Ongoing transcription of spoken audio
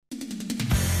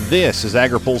This is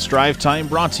AgriPulse Drive Time,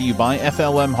 brought to you by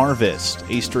FLM Harvest,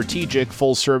 a strategic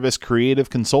full-service creative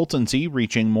consultancy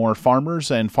reaching more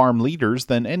farmers and farm leaders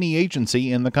than any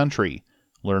agency in the country.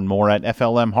 Learn more at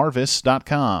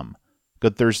flmharvest.com.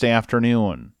 Good Thursday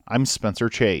afternoon. I'm Spencer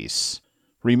Chase.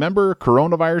 Remember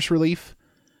coronavirus relief?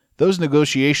 Those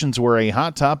negotiations were a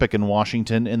hot topic in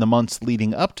Washington in the months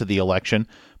leading up to the election,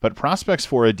 but prospects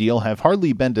for a deal have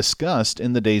hardly been discussed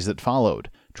in the days that followed.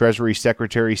 Treasury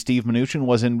Secretary Steve Mnuchin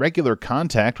was in regular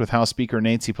contact with House Speaker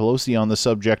Nancy Pelosi on the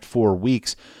subject for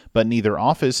weeks, but neither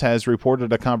office has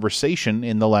reported a conversation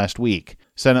in the last week.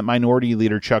 Senate Minority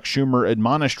Leader Chuck Schumer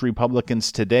admonished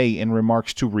Republicans today in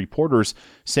remarks to reporters,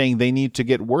 saying they need to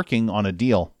get working on a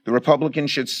deal. The Republicans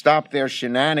should stop their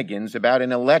shenanigans about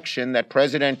an election that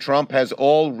President Trump has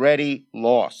already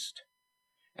lost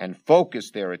and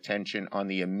focus their attention on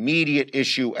the immediate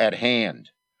issue at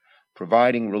hand,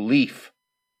 providing relief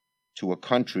to a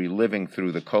country living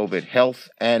through the COVID health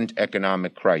and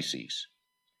economic crises.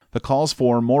 The calls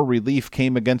for more relief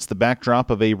came against the backdrop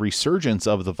of a resurgence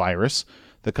of the virus.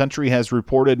 The country has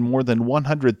reported more than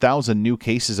 100,000 new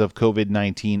cases of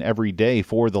COVID-19 every day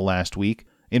for the last week.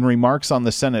 In remarks on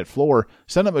the Senate floor,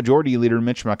 Senate Majority Leader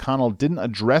Mitch McConnell didn't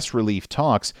address relief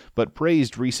talks, but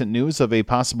praised recent news of a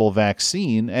possible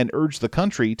vaccine and urged the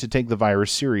country to take the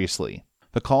virus seriously.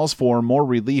 The calls for more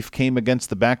relief came against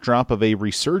the backdrop of a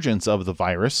resurgence of the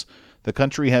virus. The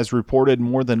country has reported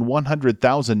more than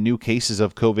 100,000 new cases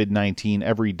of COVID-19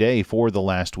 every day for the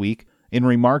last week. In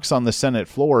remarks on the Senate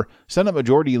floor, Senate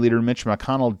Majority Leader Mitch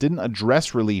McConnell didn't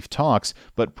address relief talks,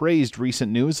 but praised recent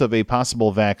news of a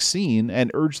possible vaccine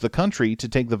and urged the country to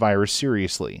take the virus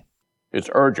seriously. It's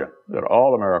urgent that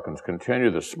all Americans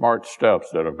continue the smart steps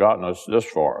that have gotten us this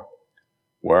far: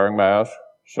 wearing masks,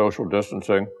 social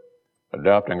distancing,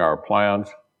 adapting our plans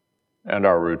and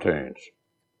our routines.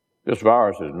 This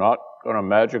virus is not going to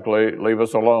magically leave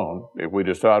us alone if we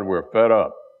decide we're fed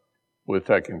up with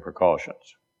taking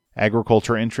precautions.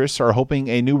 Agriculture interests are hoping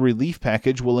a new relief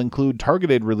package will include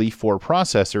targeted relief for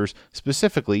processors,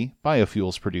 specifically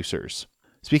biofuels producers.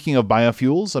 Speaking of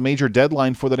biofuels, a major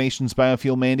deadline for the nation's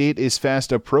biofuel mandate is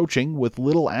fast approaching, with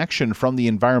little action from the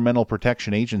Environmental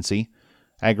Protection Agency.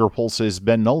 AgriPulse's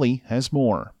Ben Nuelle has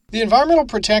more. The Environmental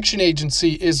Protection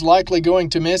Agency is likely going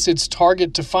to miss its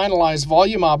target to finalize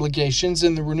volume obligations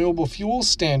in the renewable fuels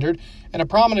standard, and a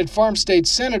prominent farm state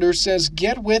senator says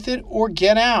get with it or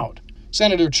get out.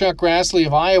 Senator Chuck Grassley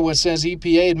of Iowa says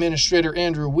EPA Administrator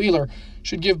Andrew Wheeler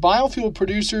should give biofuel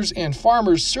producers and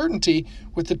farmers certainty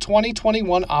with the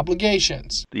 2021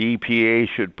 obligations. The EPA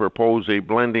should propose a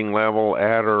blending level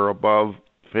at or above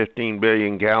 15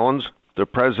 billion gallons. The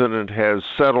president has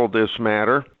settled this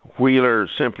matter. Wheeler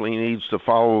simply needs to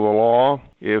follow the law.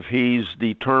 If he's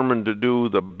determined to do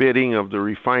the bidding of the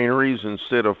refineries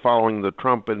instead of following the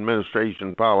Trump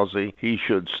administration policy, he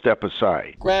should step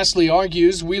aside. Grassley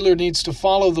argues Wheeler needs to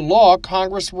follow the law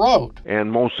Congress wrote.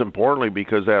 And most importantly,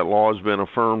 because that law has been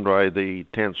affirmed by the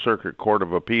 10th Circuit Court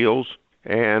of Appeals,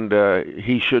 and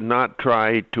he should not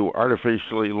try to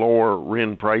artificially lower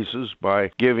RIN prices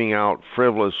by giving out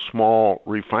frivolous small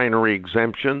refinery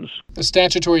exemptions. The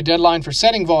statutory deadline for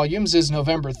setting volumes is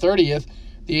November 30th.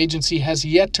 The agency has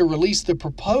yet to release the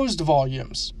proposed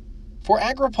volumes. For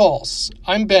AgriPulse,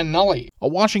 I'm Ben Nuelle. A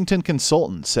Washington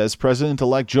consultant says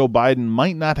President-elect Joe Biden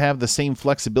might not have the same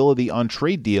flexibility on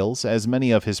trade deals as many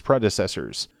of his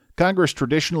predecessors. Congress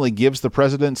traditionally gives the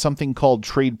president something called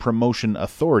trade promotion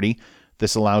authority.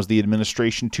 This allows the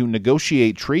administration to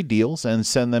negotiate trade deals and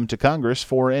send them to Congress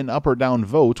for an up or down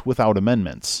vote without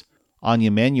amendments.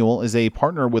 Anya Manuel is a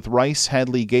partner with Rice,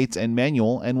 Hadley, Gates, and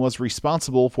Manuel and was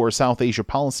responsible for South Asia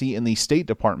policy in the State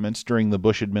Department during the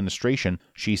Bush administration.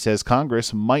 She says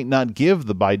Congress might not give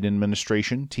the Biden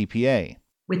administration TPA.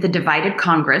 With the divided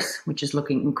Congress, which is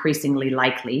looking increasingly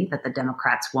likely that the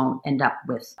Democrats won't end up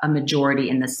with a majority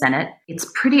in the Senate,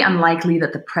 it's pretty unlikely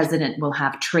that the president will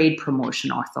have trade promotion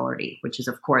authority, which is,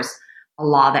 of course, a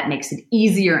law that makes it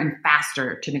easier and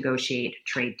faster to negotiate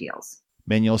trade deals.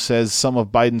 Manuel says some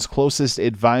of Biden's closest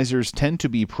advisors tend to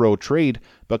be pro-trade,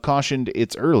 but cautioned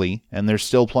it's early and there's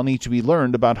still plenty to be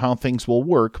learned about how things will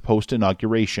work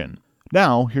post-inauguration.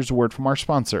 Now, here's a word from our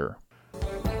sponsor.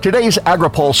 Today's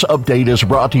AgriPulse update is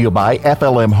brought to you by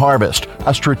FLM Harvest,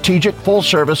 a strategic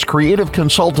full-service creative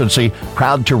consultancy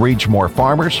proud to reach more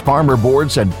farmers, farmer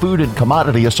boards, and food and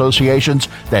commodity associations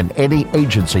than any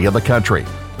agency in the country.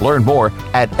 Learn more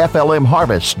at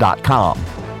flmharvest.com.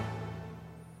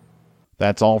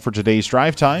 That's all for today's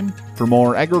Drive Time. For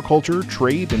more agriculture,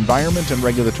 trade, environment, and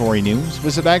regulatory news,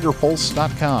 visit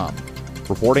agripulse.com.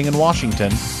 Reporting in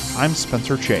Washington, I'm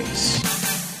Spencer Chase.